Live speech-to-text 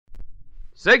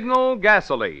Signal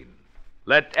gasoline.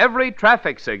 Let every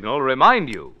traffic signal remind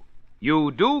you, you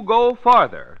do go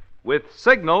farther with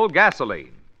Signal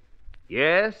gasoline.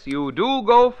 Yes, you do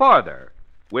go farther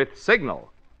with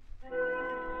Signal.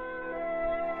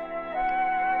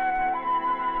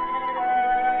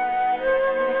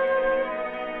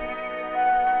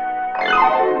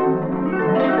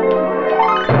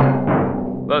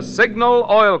 The Signal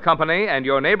Oil Company and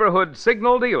your neighborhood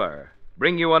signal dealer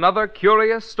bring you another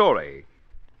curious story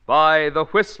by The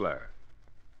Whistler.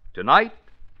 Tonight,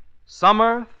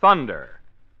 Summer Thunder.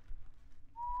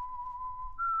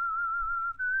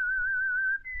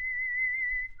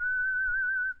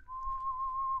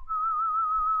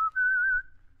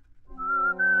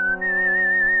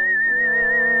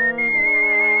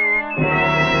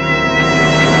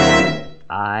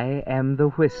 I am the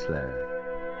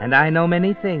Whistler, and I know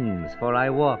many things, for I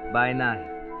walk by night.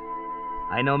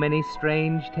 I know many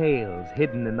strange tales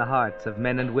hidden in the hearts of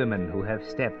men and women who have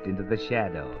stepped into the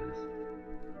shadows.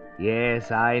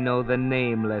 Yes, I know the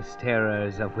nameless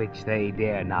terrors of which they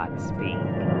dare not speak.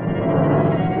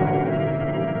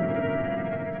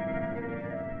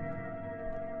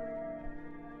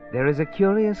 There is a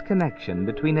curious connection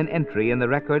between an entry in the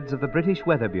records of the British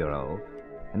Weather Bureau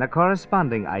and a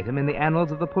corresponding item in the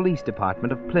annals of the Police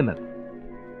Department of Plymouth.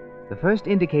 The first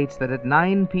indicates that at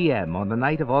 9 p.m. on the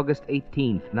night of August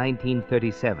 18th,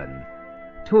 1937,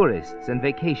 tourists and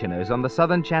vacationers on the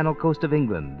southern Channel coast of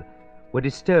England were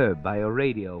disturbed by a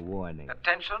radio warning.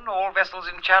 Attention, all vessels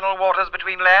in Channel waters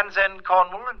between Land's End,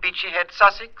 Cornwall, and Beachy Head,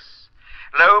 Sussex.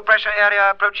 Low pressure area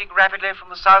approaching rapidly from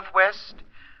the southwest.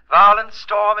 Violent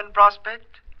storm in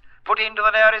prospect. Put into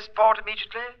the nearest port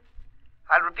immediately.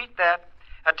 I'll repeat that.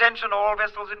 Attention, all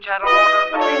vessels in Channel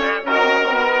waters between Land's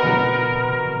End.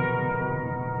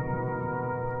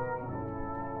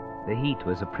 The heat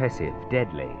was oppressive,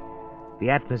 deadly. The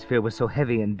atmosphere was so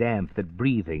heavy and damp that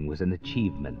breathing was an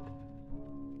achievement.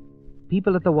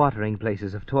 People at the watering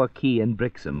places of Torquay and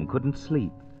Brixham couldn't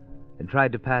sleep and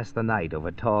tried to pass the night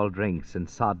over tall drinks and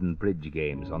sodden bridge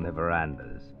games on their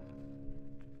verandas.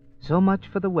 So much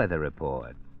for the weather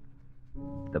report.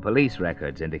 The police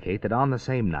records indicate that on the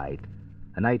same night,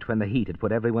 a night when the heat had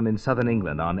put everyone in southern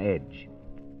England on edge,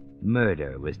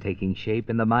 murder was taking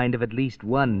shape in the mind of at least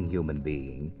one human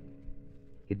being.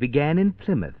 It began in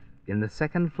Plymouth, in the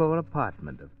second-floor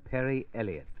apartment of Perry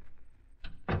Elliott.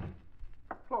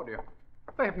 Claudia,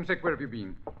 for heaven's sake, where have you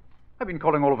been? I've been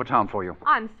calling all over town for you.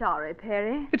 I'm sorry,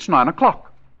 Perry. It's 9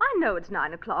 o'clock. I know it's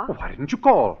 9 o'clock. Well, why didn't you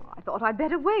call? I thought I'd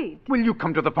better wait. Will you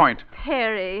come to the point?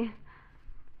 Perry.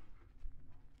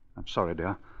 I'm sorry,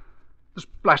 dear. This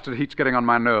blasted heat's getting on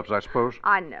my nerves, I suppose.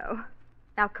 I know.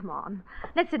 Now, come on.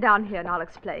 Let's sit down here and I'll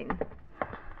explain.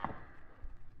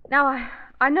 Now,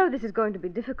 I know this is going to be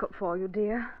difficult for you,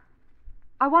 dear.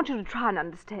 I want you to try and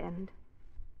understand.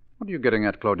 What are you getting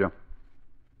at, Claudia?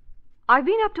 I've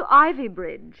been up to Ivy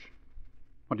Bridge.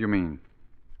 What do you mean?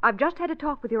 I've just had a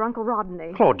talk with your Uncle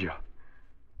Rodney. Claudia,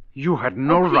 you had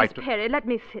no please, right to... Perry, let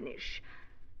me finish.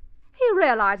 He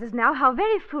realizes now how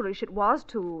very foolish it was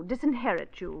to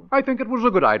disinherit you. I think it was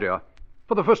a good idea.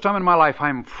 For the first time in my life,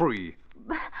 I'm free.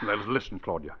 Listen,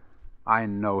 Claudia. I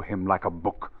know him like a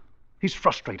book. He's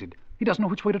frustrated. He doesn't know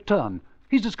which way to turn.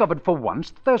 He's discovered for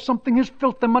once that there's something his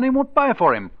filthy money won't buy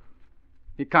for him.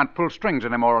 He can't pull strings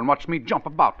anymore and watch me jump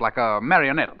about like a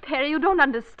marionette. Perry, you don't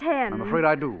understand. I'm afraid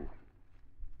I do.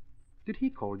 Did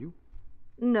he call you?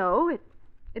 No,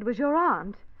 it was your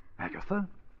aunt. Agatha?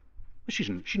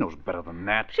 She knows better than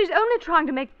that. She's only trying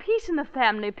to make peace in the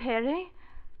family, Perry.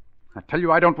 I tell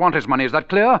you, I don't want his money. Is that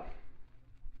clear?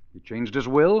 He changed his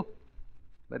will.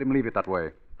 Let him leave it that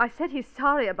way. I said he's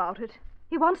sorry about it.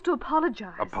 He wants to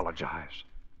apologize. Apologize?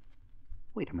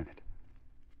 Wait a minute.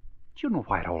 Do you know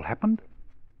why it all happened?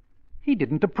 He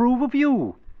didn't approve of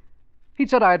you. He'd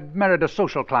said I'd married a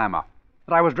social climber,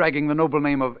 that I was dragging the noble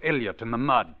name of Elliot in the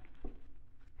mud.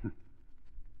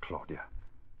 Claudia,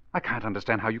 I can't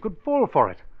understand how you could fall for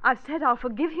it. I've said I'll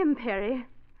forgive him, Perry.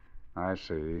 I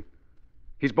see.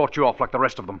 He's bought you off like the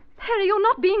rest of them. Perry, you're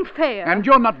not being fair. And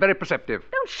you're not very perceptive.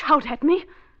 Don't shout at me.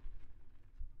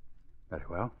 Very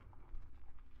well.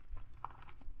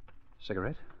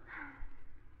 Cigarette?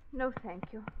 No, thank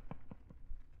you.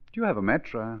 Do you have a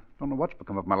match? I don't know what's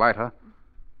become of my lighter.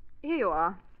 Here you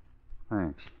are.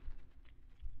 Thanks.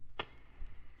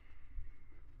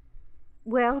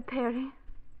 Well, Perry?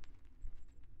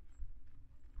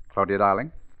 Claudia,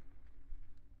 darling,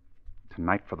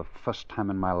 tonight, for the first time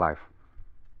in my life,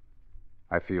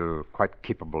 I feel quite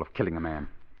capable of killing a man.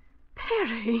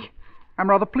 Perry! I'm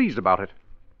rather pleased about it.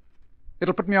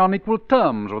 It'll put me on equal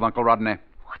terms with Uncle Rodney.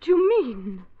 What do you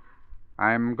mean?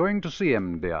 I'm going to see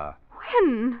him, dear.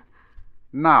 When?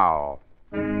 Now.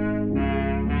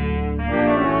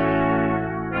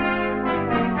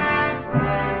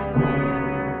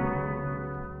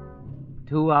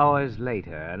 2 hours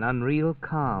later, an unreal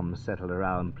calm settled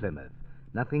around Plymouth.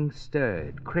 Nothing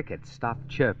stirred. Crickets stopped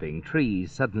chirping.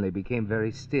 Trees suddenly became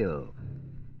very still.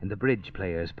 And the bridge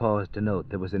players paused to note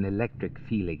there was an electric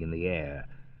feeling in the air.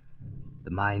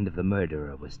 The mind of the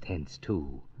murderer was tense,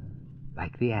 too,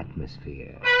 like the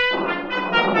atmosphere.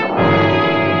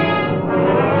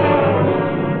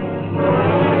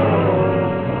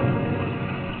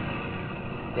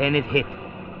 Then it hit.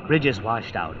 Bridges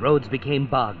washed out. Roads became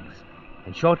bogs.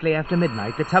 And shortly after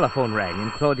midnight, the telephone rang in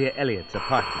Claudia Elliott's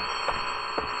apartment.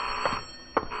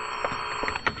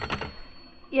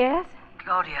 Yes?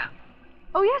 Claudia,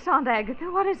 Oh, yes, Aunt Agatha.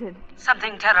 What is it?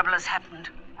 something terrible has happened.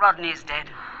 Rodney's dead.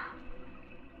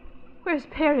 Where's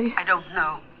Perry? I don't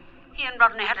know. He and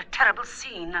Rodney had a terrible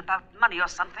scene about money or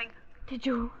something. Did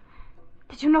you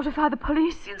notify the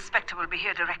police? The inspector will be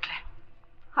here directly.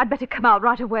 I'd better come out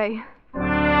right away.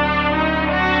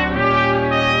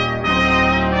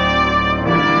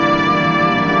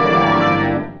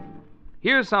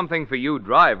 Here's something for you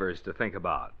drivers to think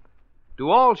about. Do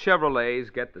all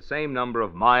Chevrolets get the same number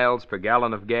of miles per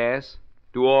gallon of gas?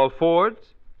 Do all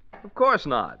Fords? Of course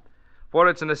not. For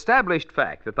it's an established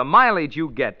fact that the mileage you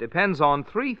get depends on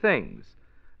 3 things: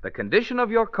 the condition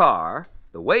of your car,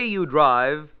 the way you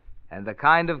drive, and the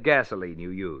kind of gasoline you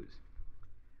use.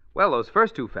 Well, those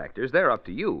first 2 factors, they're up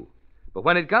to you. But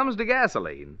when it comes to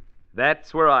gasoline,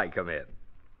 that's where I come in.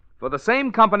 For the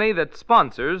same company that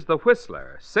sponsors the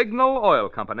Whistler, Signal Oil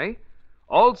Company,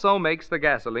 also makes the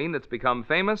gasoline that's become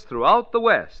famous throughout the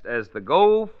West as the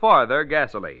Go Farther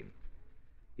gasoline.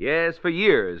 Yes, for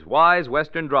years, wise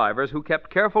Western drivers who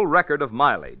kept careful record of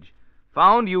mileage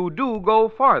found you do go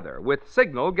farther with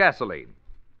Signal gasoline.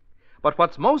 But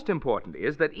what's most important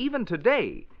is that even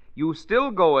today, you still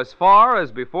go as far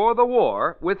as before the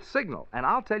war with Signal, and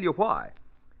I'll tell you why.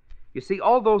 You see,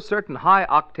 although certain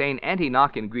high-octane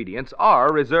anti-knock ingredients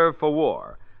are reserved for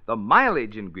war, the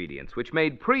mileage ingredients which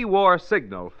made pre-war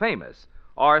Signal famous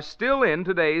are still in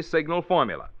today's Signal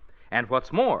formula. And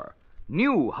what's more,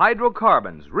 new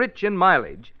hydrocarbons rich in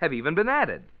mileage have even been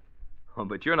added. Oh,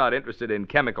 but you're not interested in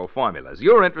chemical formulas.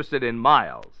 You're interested in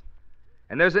miles.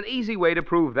 And there's an easy way to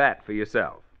prove that for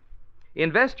yourself.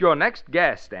 Invest your next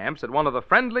gas stamps at one of the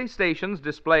friendly stations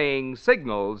displaying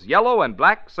Signal's yellow and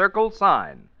black circle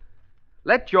sign.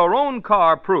 Let your own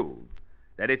car prove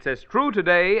that it's as true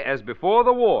today as before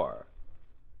the war.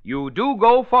 You do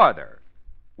go farther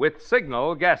with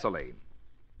Signal gasoline.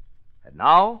 And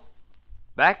now,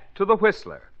 back to the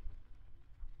Whistler.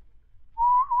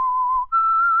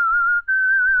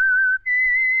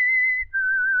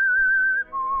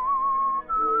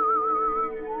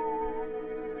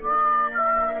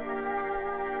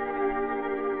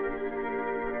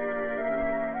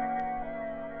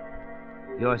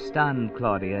 You're stunned,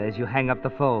 Claudia, as you hang up the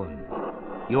phone.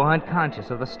 You aren't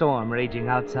conscious of the storm raging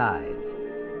outside.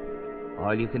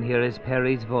 All you can hear is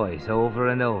Perry's voice over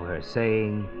and over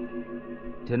saying,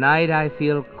 "Tonight I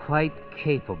feel quite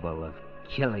capable of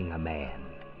killing a man."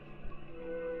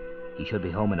 He should be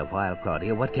home in a while,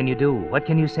 Claudia. What can you do? What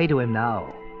can you say to him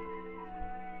now?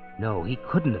 No, he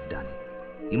couldn't have done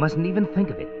it. You mustn't even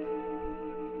think of it.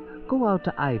 Go out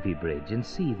to Ivy Bridge and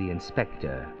see the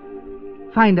inspector.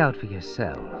 Find out for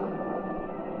yourself.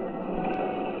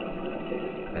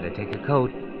 Better take a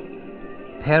coat.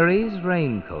 Perry's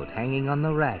raincoat hanging on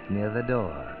the rack near the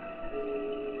door.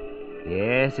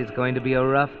 Yes, it's going to be a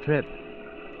rough trip,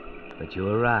 but you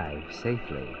arrive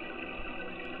safely.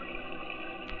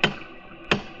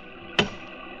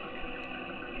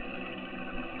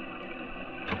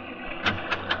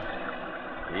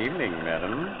 Evening,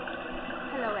 madam.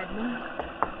 Hello, Edmund.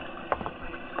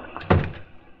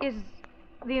 Is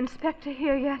the inspector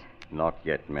here yet? Not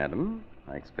yet, madam.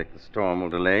 I expect the storm will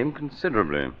delay him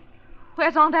considerably.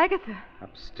 Where's Aunt Agatha?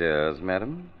 Upstairs,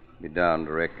 madam. Be down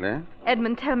directly.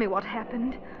 Edmund, tell me what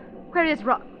happened. Where is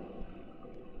the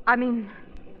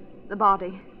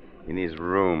body? In his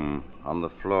room, on the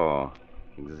floor.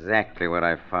 Exactly where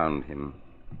I found him.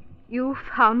 You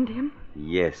found him?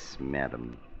 Yes,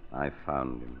 madam. I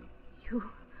found him. You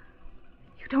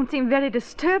don't seem very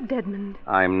disturbed, Edmund.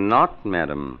 I'm not,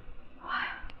 madam.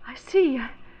 I see.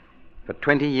 For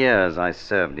 20 years I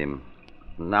served him.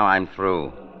 Now I'm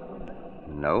through.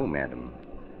 No, madam.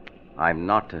 I'm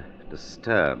not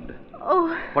disturbed.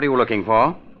 Oh. What are you looking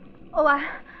for? Oh,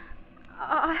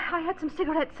 I had some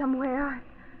cigarettes somewhere.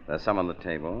 There's some on the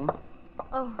table.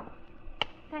 Oh,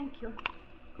 thank you.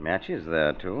 Matches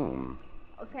there, too.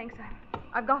 Oh, thanks.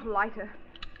 I've got a lighter.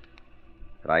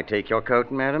 Could I take your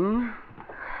coat, madam?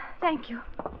 Thank you.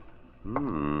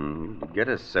 Get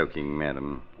a soaking,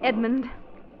 madam. Edmund,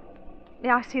 may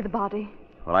I see the body?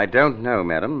 Well, I don't know,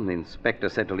 madam. The inspector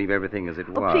said to leave everything as it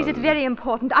was. Oh, please, it's very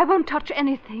important. I won't touch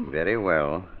anything. Very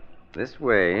well. This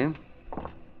way.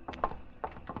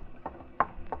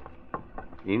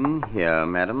 In here,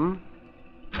 madam.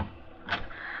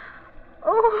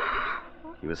 Oh.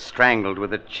 He was strangled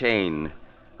with a chain.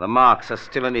 The marks are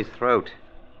still in his throat.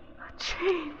 A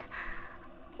chain.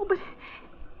 Oh, but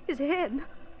his head.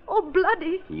 Oh,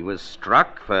 bloody. He was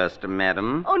struck first,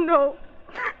 madam. Oh, no.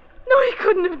 No, he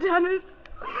couldn't have done it.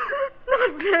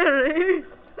 Not Perry.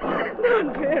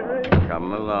 Not Perry.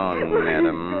 Come along,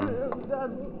 madam.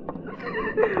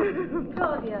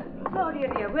 Claudia,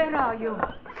 dear, where are you?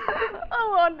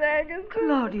 Oh, Aunt Agnes.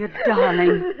 Claudia,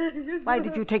 darling. Why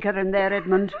did you take her in there,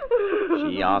 Edmund?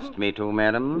 She asked me to,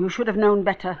 madam. You should have known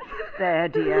better. There,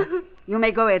 dear. You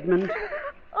may go, Edmund.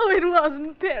 Oh, it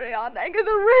wasn't Perry, Aunt Agnes.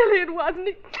 Really, it wasn't.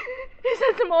 He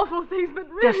said some awful things, but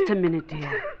really... Just a minute,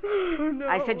 dear. Oh, no.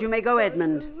 I said you may go,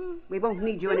 Edmund. We won't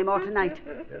need you any more tonight.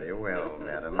 Very well,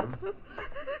 madam.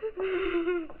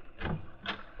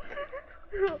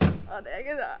 Aunt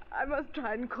Agnes, I must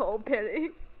try and call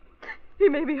Perry. He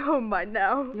may be home by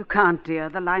now. You can't, dear.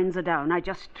 The lines are down. I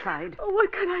just tried. Oh,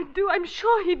 what can I do? I'm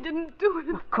sure he didn't do it.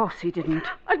 Of course he didn't.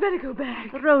 I'd better go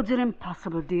back. The roads are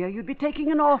impossible, dear. You'd be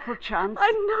taking an awful chance.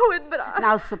 I know it, but I...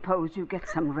 Now suppose you get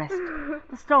some rest.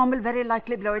 The storm will very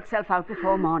likely blow itself out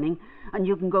before morning, and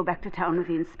you can go back to town with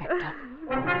the inspector.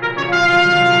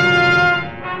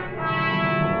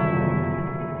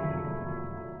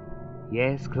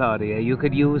 Yes, Claudia, you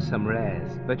could use some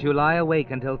rest, but you lie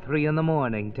awake until 3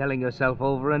 a.m, telling yourself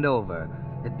over and over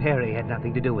that Perry had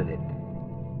nothing to do with it,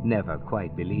 never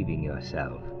quite believing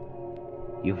yourself.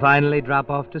 You finally drop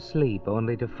off to sleep,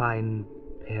 only to find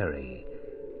Perry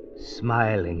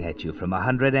smiling at you from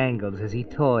 100 angles as he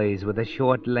toys with a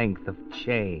short length of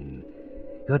chain.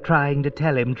 You're trying to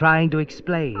tell him, trying to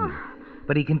explain,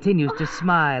 but he continues to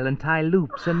smile and tie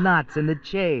loops and knots in the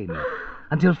chain,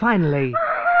 until finally...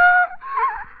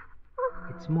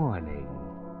 It's morning.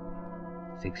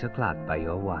 6 o'clock by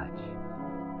your watch.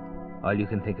 All you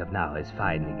can think of now is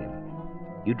finding him.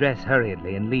 You dress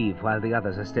hurriedly and leave while the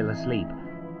others are still asleep.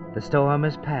 The storm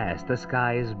has passed, the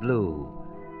sky is blue,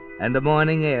 and the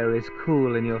morning air is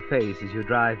cool in your face as you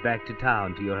drive back to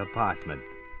town to your apartment.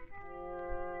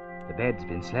 The bed's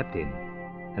been slept in,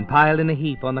 and piled in a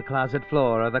heap on the closet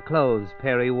floor are the clothes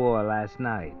Perry wore last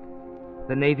night.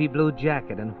 The navy blue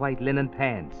jacket and white linen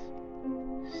pants,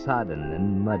 sodden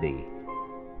and muddy.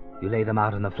 You lay them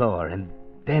out on the floor, and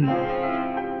then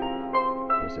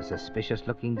there's a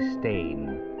suspicious-looking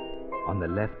stain on the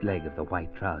left leg of the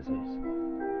white trousers.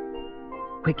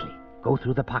 Quickly, go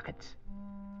through the pockets.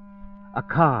 A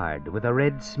card with a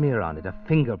red smear on it, a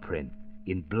fingerprint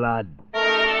in blood.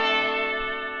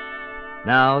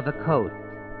 Now the coat.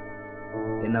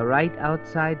 In the right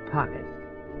outside pocket,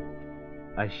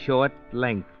 a short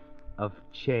length of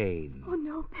chain. Oh,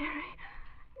 no, Perry.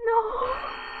 No.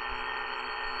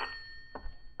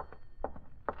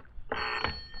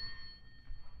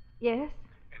 Yes?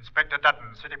 Inspector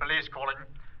Dutton, City Police calling.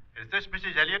 Is this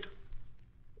Mrs. Elliot?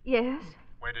 Yes?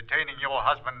 We're detaining your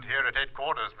husband here at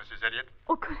headquarters, Mrs. Elliot.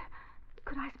 Oh, could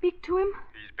I speak to him?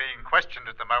 He's being questioned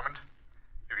at the moment.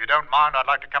 If you don't mind, I'd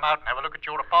like to come out and have a look at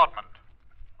your apartment.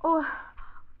 Oh,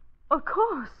 of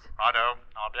course. Righto.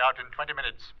 I'll be out in 20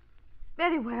 minutes.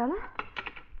 Very well.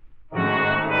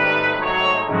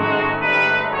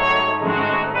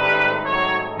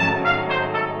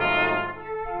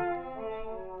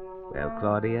 Well,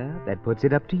 Claudia, that puts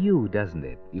it up to you, doesn't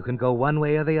it? You can go one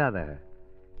way or the other.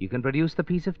 You can produce the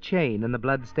piece of chain and the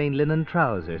blood-stained linen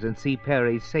trousers and see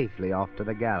Perry safely off to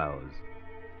the gallows.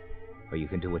 Or you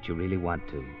can do what you really want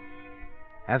to.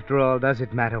 After all, does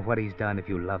it matter what he's done if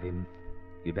you love him?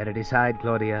 You'd better decide,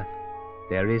 Claudia.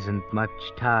 There isn't much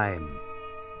time.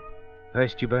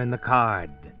 First you burn the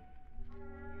card.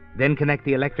 Then connect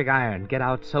the electric iron, get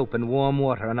out soap and warm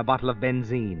water and a bottle of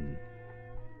benzene.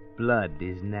 Blood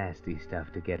is nasty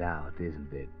stuff to get out,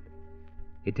 isn't it?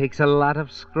 It takes a lot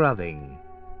of scrubbing,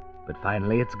 but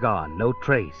finally it's gone, no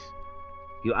trace.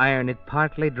 You iron it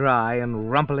partly dry and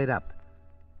rumple it up.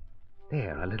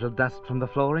 There, a little dust from the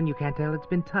floor and you can't tell it's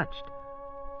been touched.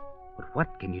 But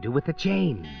what can you do with the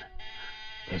chain?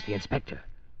 There's the inspector.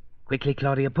 Quickly,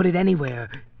 Claudia, put it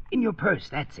anywhere. In your purse,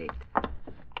 that's it.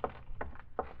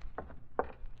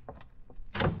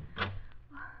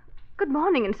 Good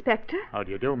morning, Inspector. How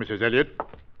do you do, Mrs. Elliot?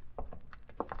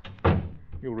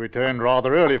 You returned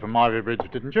rather early from Ivy Bridge,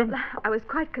 didn't you? I was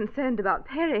quite concerned about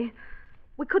Perry.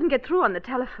 We couldn't get through on the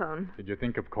telephone. Did you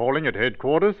think of calling at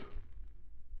headquarters?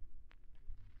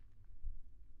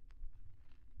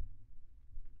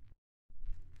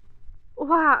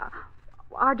 Why,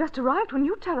 I just arrived when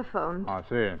you telephoned. I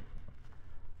see.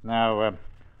 Now,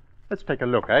 let's take a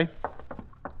look, eh?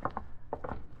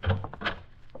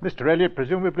 Mr. Elliot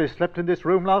presumably slept in this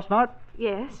room last night?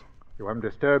 Yes. You haven't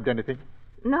disturbed anything?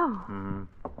 No.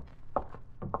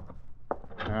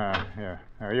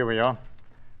 Here we are.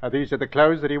 These are the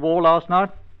clothes that he wore last night?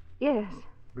 Yes.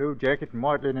 Blue jacket and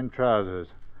white linen trousers.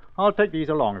 I'll take these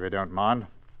along if you don't mind.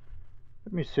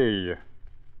 Let me see.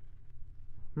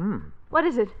 What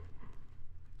is it?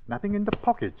 Nothing in the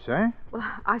pockets, eh? Well,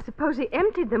 I suppose he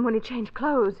emptied them when he changed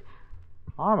clothes.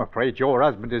 I'm afraid your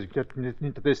husband is getting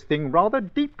into this thing rather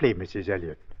deeply, Mrs.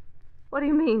 Elliot. What do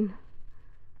you mean?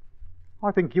 I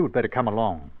think you'd better come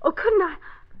along. Oh, couldn't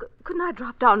I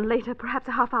drop down later, perhaps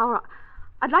a half hour?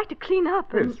 I'd like to clean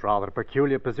up and... It's rather a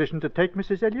peculiar position to take,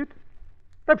 Mrs. Elliot.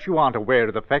 Perhaps you aren't aware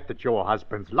of the fact that your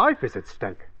husband's life is at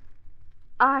stake.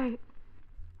 I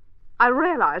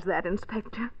realize that,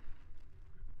 Inspector.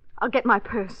 I'll get my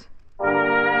purse.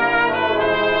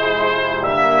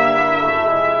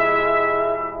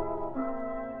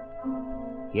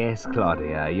 Yes,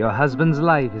 Claudia, your husband's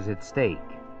life is at stake.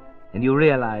 And you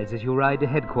realize as you ride to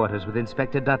headquarters with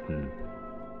Inspector Dutton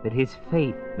that his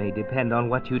fate may depend on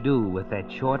what you do with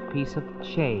that short piece of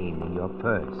chain in your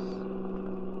purse.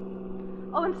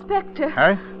 Oh, Inspector.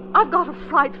 Hey? I've got a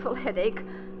frightful headache.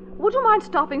 Would you mind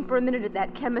stopping for a minute at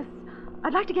that chemist's?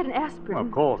 I'd like to get an aspirin.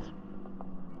 Of course.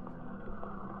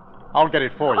 I'll get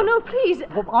it for you. Oh, no, please.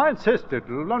 Well, I insist.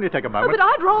 It'll only take a Oh, moment. but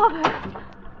I'd rather.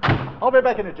 I'll be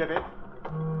back in a jiffy.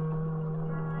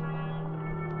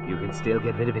 You can still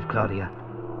get rid of it, Claudia.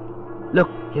 Look,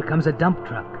 here comes a dump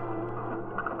truck.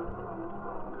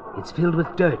 It's filled with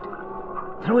dirt.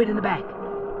 Throw it in the back.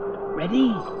 Ready?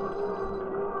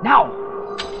 Now!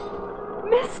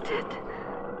 Missed it.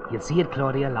 You'll see it,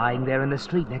 Claudia, lying there in the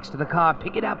street next to the car.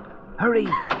 Pick it up. Hurry.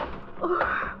 Oh.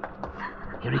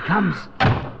 Here he comes.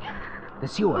 The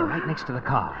sewer right next to the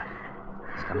car.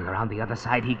 He's coming around the other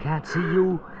side. He can't see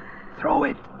you. Throw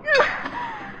it.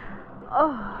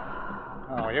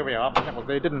 Oh, here we are. Well,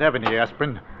 they didn't have any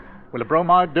aspirin. Will a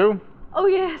bromide do? Oh,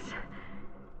 yes.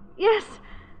 Yes.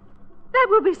 That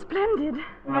will be splendid.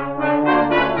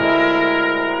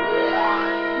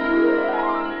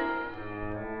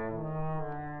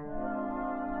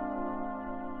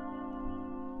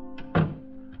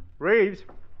 Reeves.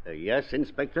 Yes,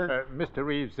 Inspector? Mr.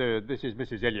 Reeves, this is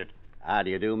Mrs. Elliot. How do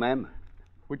you do, ma'am?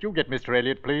 Would you get Mr.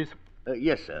 Elliot, please?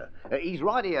 Yes, sir. He's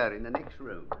right here in the next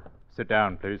room. Sit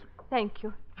down, please. Thank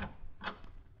you.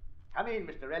 Come in,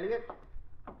 Mr. Elliot.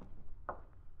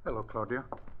 Hello, Claudia.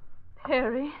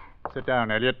 Perry. Sit down,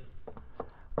 Elliot.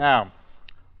 Now,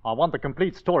 I want the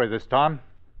complete story this time.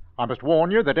 I must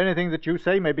warn you that anything that you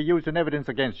say may be used in evidence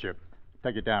against you.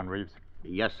 Take it down, Reeves.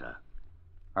 Yes, sir.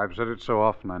 I've said it so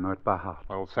often I know it by heart.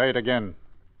 Well, say it again.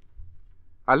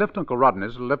 I left Uncle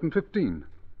Rodney's at 11:15.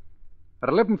 At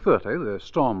 11:30, the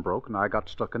storm broke and I got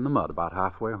stuck in the mud about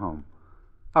halfway home.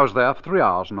 I was there for 3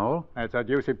 hours and all. That's a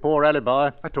deucey poor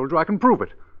alibi. I told you I can prove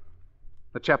it.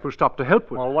 The chap who stopped to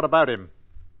help with... Well, what about him?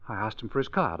 I asked him for his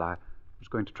card. I was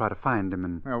going to try to find him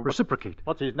and reciprocate.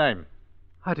 What's his name?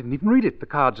 I didn't even read it. The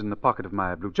card's in the pocket of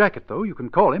my blue jacket, though. You can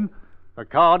call him. The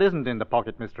card isn't in the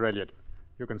pocket, Mr. Elliot.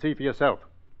 You can see for yourself.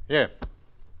 Here.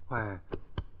 Why,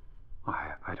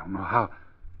 I don't know how...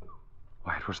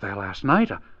 Why, it was there last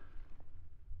night.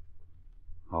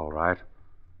 All right.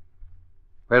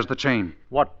 Where's the chain?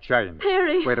 What chain?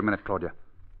 Perry. Wait a minute, Claudia.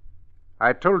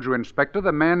 I told you, Inspector,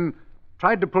 the man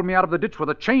tried to pull me out of the ditch with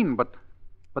a chain, but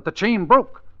the chain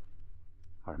broke.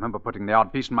 I remember putting the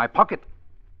odd piece in my pocket.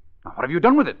 Now, what have you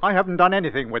done with it? I haven't done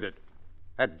anything with it.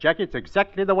 That jacket's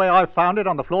exactly the way I found it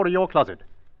on the floor of your closet.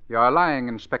 You're lying,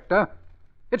 Inspector.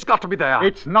 It's got to be there.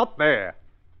 It's not there.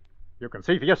 You can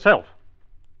see for yourself.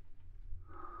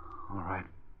 All right.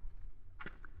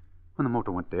 When the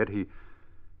motor went dead, he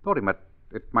thought it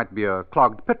might be a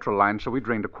clogged petrol line, so he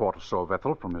drained a quart or so of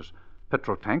ethyl from his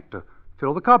petrol tank to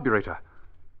fill the carburetor.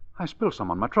 I spilled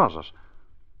some on my trousers.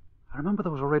 I remember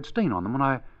there was a red stain on them when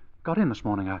I got in this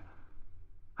morning.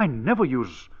 I never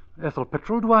use ethyl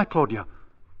petrol, do I, Claudia?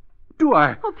 Do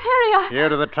I? Oh, Perry,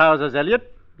 Here are the trousers,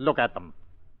 Elliot. Look at them.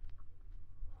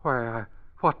 Why,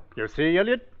 what? You see,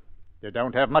 Elliot? You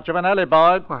don't have much of an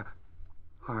alibi. Why,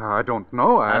 I don't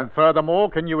know. And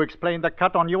furthermore, can you explain the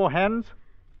cut on your hands?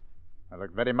 They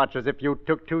look very much as if you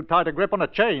took too tight a grip on a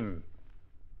chain.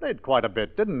 They did quite a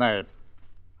bit, didn't they?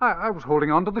 I was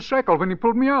holding on to the shackle when he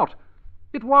pulled me out.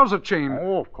 It was a chain.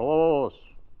 Oh, of course.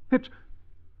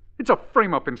 It's a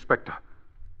frame-up, Inspector.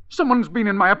 Someone's been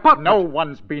in my apartment. No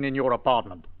one's been in your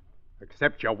apartment.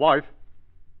 Except your wife.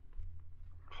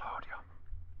 Claudia.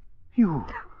 You.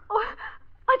 Oh,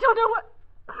 I don't know what...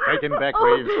 Take him back, Oh,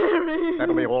 Reeves. Perry.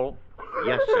 That'll be all.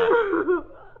 Yes, sir.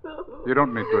 You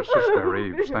don't need to assist there,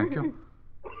 Reeves, thank you.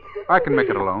 I can make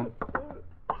it alone.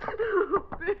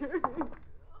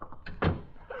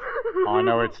 I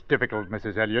know it's difficult,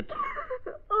 Mrs. Elliot.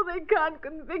 Oh, they can't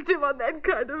convict him on that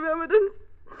kind of evidence.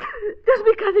 Just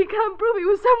because he can't prove he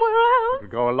was somewhere else.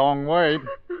 It'll go a long way.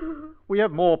 We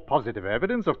have more positive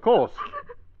evidence, of course.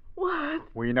 What?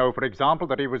 We know, for example,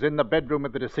 that he was in the bedroom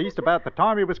with the deceased about the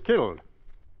time he was killed.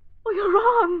 Oh, you're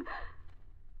wrong.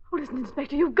 Oh, listen,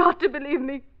 Inspector, you've got to believe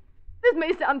me. This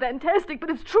may sound fantastic, but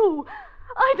it's true.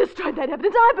 I destroyed that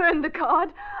evidence. I burned the card.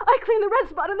 I cleaned the red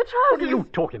spot in the trousers. What are you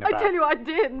talking about? I tell you I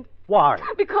did. Why?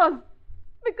 Because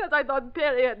I thought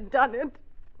Perry had done it.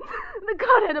 The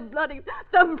card had a bloody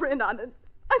thumbprint on it.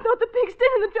 I thought the pig stain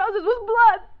in the trousers was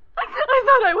blood. I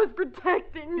thought I was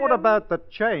protecting him. What about the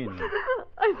chain?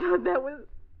 I thought that was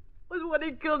what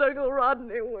he killed Uncle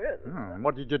Rodney with.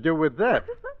 What did you do with that?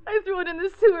 I threw it in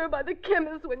the sewer by the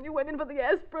chemist when you went in for the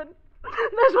aspirin.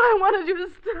 That's why I wanted you to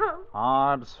stop.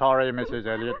 I'm sorry, Mrs.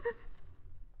 Elliot.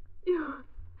 You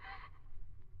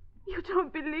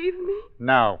don't believe me?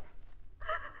 No.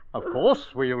 Of course,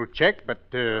 we'll check, but,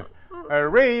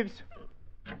 Reeves,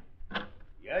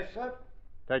 Yes, sir.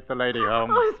 take the lady home.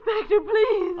 Oh, Inspector,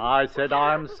 please. I said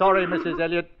I'm sorry, Mrs.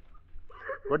 Elliot.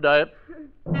 Good day.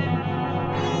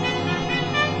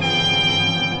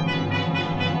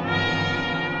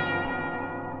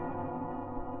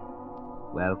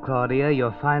 Well, Claudia,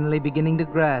 you're finally beginning to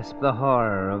grasp the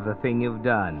horror of the thing you've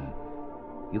done.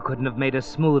 You couldn't have made a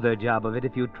smoother job of it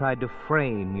if you tried to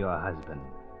frame your husband.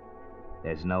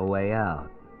 There's no way out.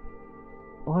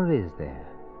 Or is there?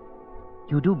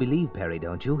 You do believe Perry,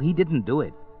 don't you? He didn't do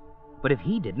it. But if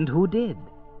he didn't, who did?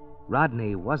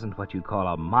 Rodney wasn't what you'd call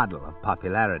a model of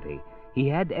popularity. He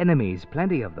had enemies,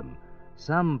 plenty of them.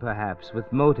 Some, perhaps,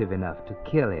 with motive enough to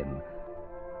kill him.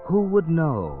 Who would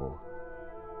know?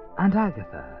 Aunt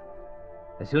Agatha.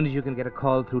 As soon as you can get a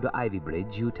call through to Ivy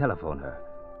Bridge, you telephone her.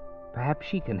 Perhaps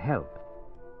she can help.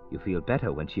 You feel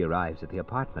better when she arrives at the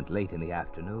apartment late in the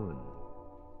afternoon.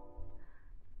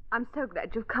 I'm so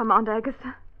glad you've come, Aunt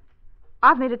Agatha.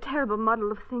 I've made a terrible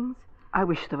muddle of things. I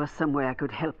wish there was some way I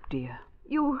could help, dear.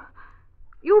 You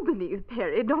believe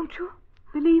Perry, don't you?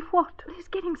 Believe what? He's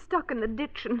getting stuck in the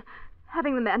ditch and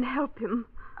having the man help him.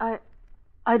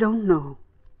 I don't know.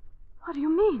 What do you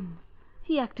mean?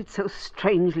 He acted so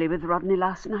strangely with Rodney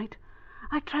last night.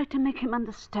 I tried to make him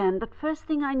understand, but first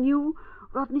thing I knew,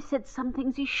 Rodney said some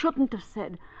things he shouldn't have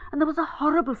said, and there was a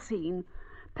horrible scene.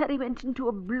 Perry went into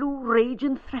a blue rage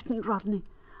and threatened Rodney.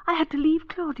 I had to leave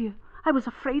Claudia. I was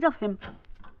afraid of him.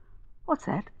 What's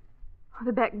that? Oh,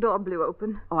 the back door blew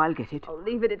open. Oh, I'll get it. Oh,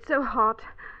 leave it. It's so hot.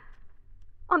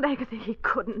 Aunt Agatha, he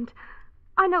couldn't.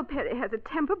 I know Perry has a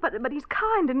temper, but he's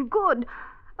kind and good.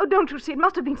 Oh, don't you see? It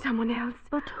must have been someone else.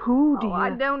 But who, dear? Oh, I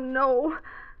don't know.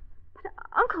 But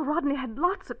Uncle Rodney had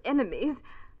lots of enemies.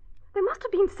 There must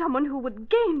have been someone who would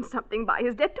gain something by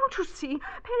his death. Don't you see?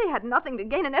 Perry had nothing to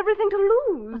gain and everything to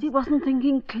lose. But he wasn't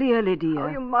thinking clearly, dear.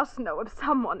 Oh, you must know of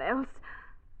someone else.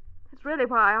 That's really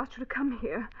why I asked you to come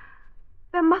here.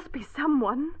 There must be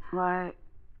someone. Why,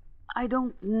 I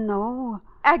don't know.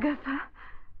 Agatha,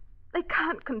 they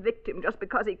can't convict him just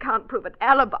because he can't prove an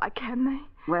alibi, can they?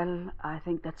 Well, I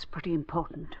think that's pretty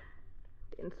important.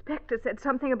 The inspector said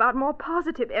something about more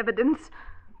positive evidence.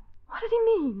 What did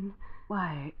he mean?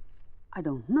 Why, I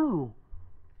don't know.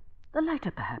 The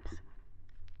lighter, perhaps.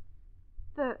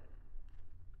 The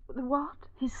what?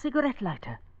 His cigarette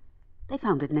lighter. They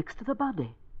found it next to the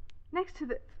body. Next to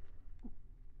the...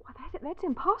 Well, that's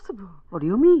impossible. What do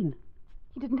you mean?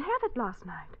 He didn't have it last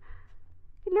night.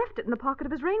 He left it in the pocket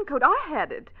of his raincoat. I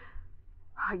had it.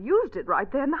 I used it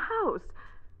right there in the house.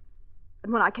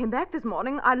 And when I came back this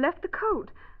morning, I left the coat.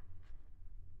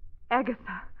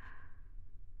 Agatha,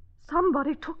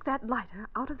 somebody took that lighter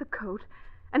out of the coat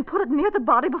and put it near the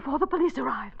body before the police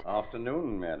arrived.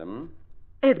 Afternoon, madam.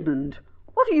 Edmund,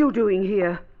 what are you doing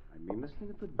here? I've been listening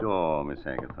at the door, Miss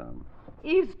Agatha.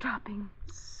 Eavesdropping.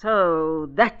 So,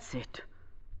 that's it.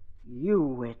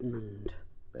 You, Edmund.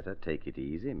 Better take it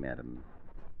easy, madam.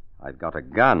 I've got a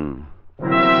gun.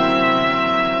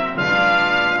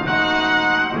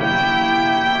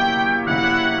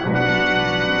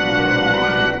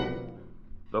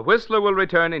 The Whistler will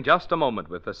return in just a moment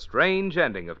with the strange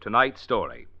ending of tonight's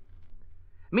story.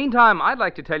 Meantime, I'd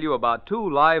like to tell you about two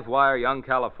live-wire young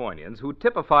Californians who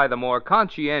typify the more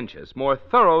conscientious, more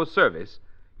thorough service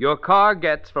your car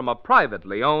gets from a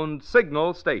privately owned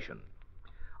signal station.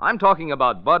 I'm talking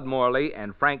about Bud Morley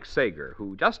and Frank Sager,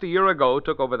 who just a year ago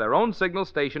took over their own signal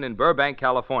station in Burbank,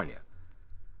 California.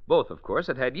 Both, of course,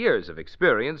 had years of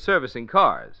experience servicing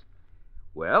cars.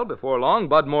 Well, before long,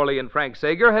 Bud Morley and Frank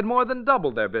Sager had more than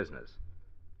doubled their business.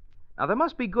 Now, there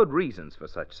must be good reasons for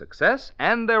such success,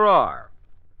 and there are.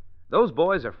 Those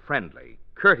boys are friendly,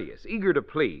 courteous, eager to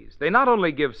please. They not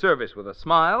only give service with a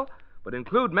smile, but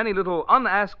include many little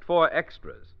unasked-for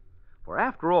extras. For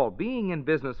after all, being in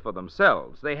business for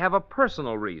themselves, they have a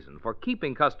personal reason for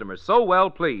keeping customers so well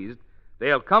pleased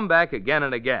they'll come back again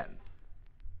and again.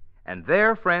 And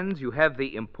there, friends, you have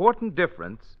the important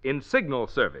difference in signal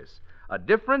service, a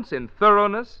difference in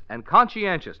thoroughness and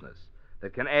conscientiousness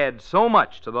that can add so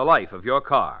much to the life of your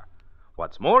car.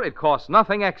 What's more, it costs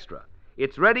nothing extra.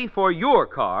 It's ready for your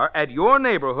car at your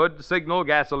neighborhood Signal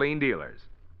gasoline dealers.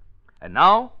 And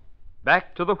now,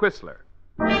 back to the Whistler.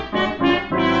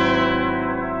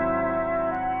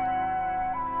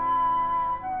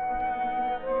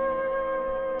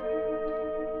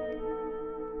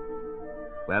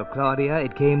 Well, Claudia,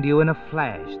 it came to you in a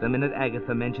flash the minute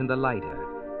Agatha mentioned the lighter.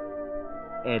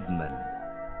 Edmund.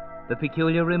 The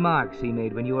peculiar remarks he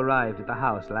made when you arrived at the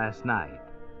house last night.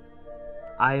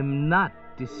 "I'm not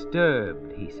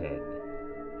disturbed," he said.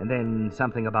 And then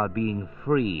something about being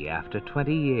free after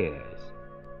 20 years.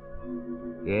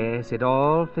 Yes, it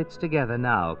all fits together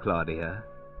now, Claudia.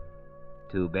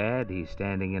 Too bad he's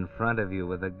standing in front of you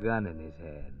with a gun in his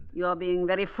hand. You're being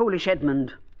very foolish,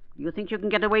 Edmund. You think you can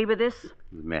get away with this?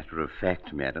 As a matter of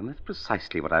fact, madam, that's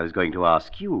precisely what I was going to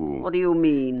ask you. What do you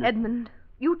mean? Edmund,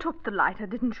 you took the lighter,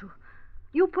 didn't you?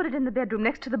 You put it in the bedroom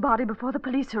next to the body before the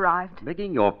police arrived.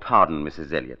 Begging your pardon,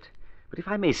 Mrs. Elliot, but if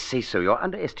I may say so, you're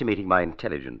underestimating my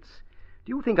intelligence.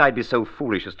 Do you think I'd be so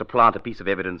foolish as to plant a piece of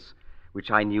evidence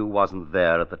which I knew wasn't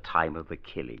there at the time of the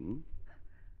killing?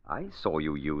 I saw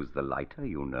you use the lighter,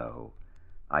 you know.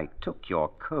 I took your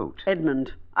coat.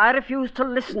 Edmund, I refuse to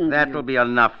listen. That'll be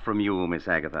enough from you, Miss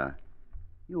Agatha.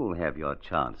 You'll have your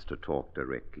chance to talk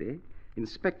directly.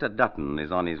 Inspector Dutton is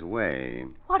on his way.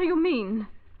 What do you mean?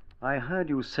 I heard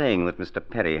you saying that Mr.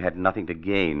 Perry had nothing to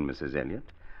gain, Mrs.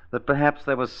 Elliot. That perhaps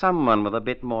there was someone with a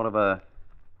bit more of a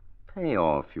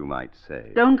payoff, you might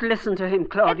say. Don't listen to him,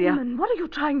 Claudia. Edmund, what are you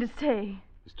trying to say?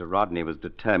 Mr. Rodney was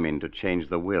determined to change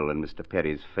the will in Mr.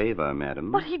 Perry's favor,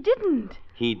 madam. But he didn't.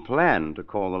 He'd planned to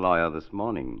call the lawyer this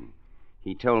morning.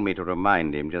 He told me to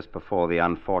remind him just before the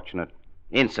unfortunate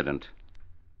incident.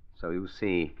 So you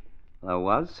see, there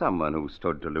was someone who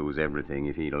stood to lose everything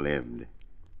if he'd lived.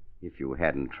 If you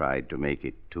hadn't tried to make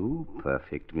it too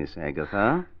perfect, Miss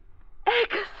Agatha.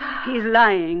 Agatha! He's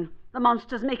lying. The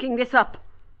monster's making this up.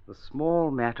 The small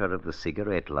matter of the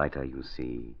cigarette lighter, you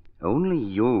see. Only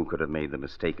you could have made the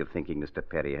mistake of thinking Mr.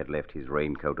 Perry had left his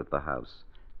raincoat at the house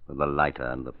with the lighter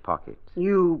in the pocket.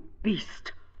 You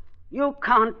beast. You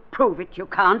can't prove it, you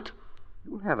can't.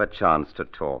 You'll have a chance to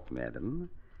talk, madam,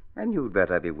 and you'd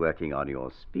better be working on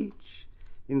your speech.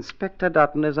 Inspector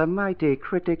Dutton is a mighty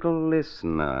critical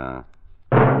listener.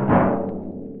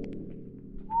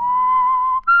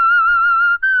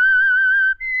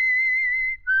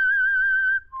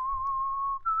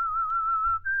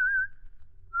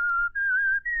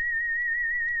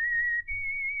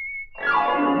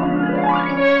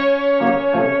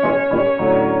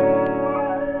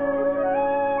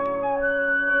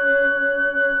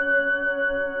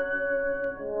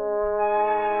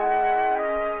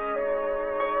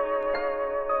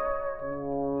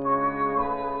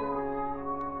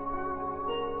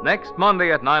 Next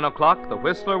Monday at 9 o'clock, The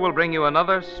Whistler will bring you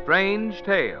another strange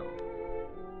tale.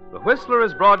 The Whistler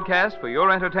is broadcast for your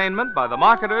entertainment by the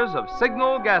marketers of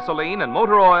Signal gasoline and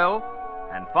motor oil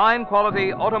and fine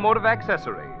quality automotive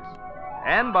accessories,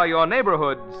 and by your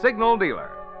neighborhood Signal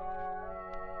dealer.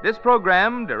 This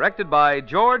program, directed by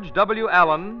George W.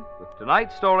 Allen, with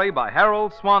tonight's story by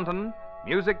Harold Swanton,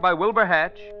 music by Wilbur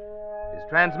Hatch, is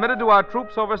transmitted to our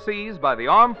troops overseas by the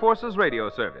Armed Forces Radio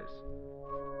Service.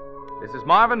 This is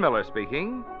Marvin Miller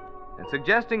speaking, and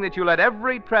suggesting that you let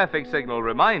every traffic signal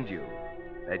remind you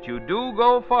that you do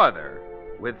go farther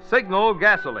with Signal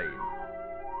gasoline.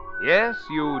 Yes,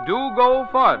 you do go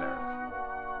farther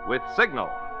with Signal.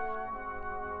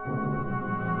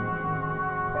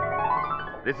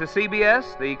 This is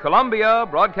CBS, the Columbia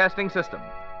Broadcasting System.